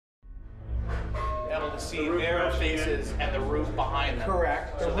able to see their faces and the roof behind them.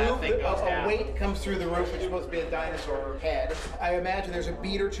 Correct. The So that roof, thing goes a down. weight comes through the roof, which is supposed to be a dinosaur head. I imagine there's a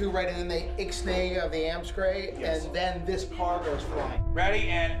beat or two right, and then they ixnay of the amscray, Yes. and then this car goes flying. Ready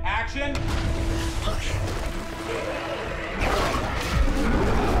and action.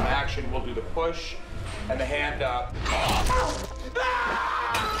 Action, we'll do the push and the hand up.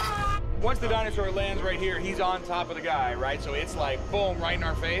 Once the dinosaur lands right here, he's on top of the guy, right? So it's like, boom, right in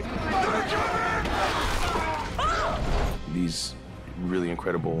our face. These really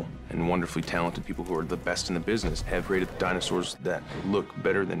incredible and wonderfully talented people who are the best in the business have created dinosaurs that look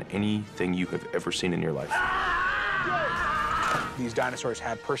better than anything you have ever seen in your life. These dinosaurs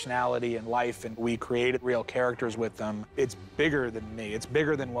have personality and life, and we created real characters with them. It's bigger than me. It's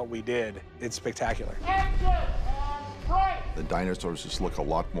bigger than what we did. It's spectacular. The dinosaurs just look a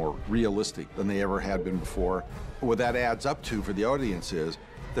lot more realistic than they ever had been before. What that adds up to for the audience is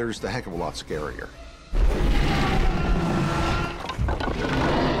they're just a heck of a lot scarier.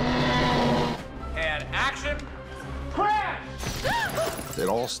 And action. Crash! It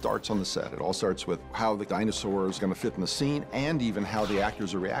all starts on the set. It all starts with how the dinosaur is going to fit in the scene and even how the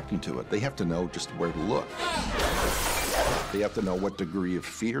actors are reacting to it. They have to know just where to look. They have to know what degree of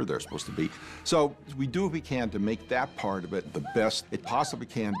fear they're supposed to be. So we do what we can to make that part of it the best it possibly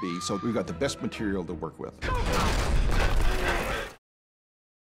can be, so we've got the best material to work with.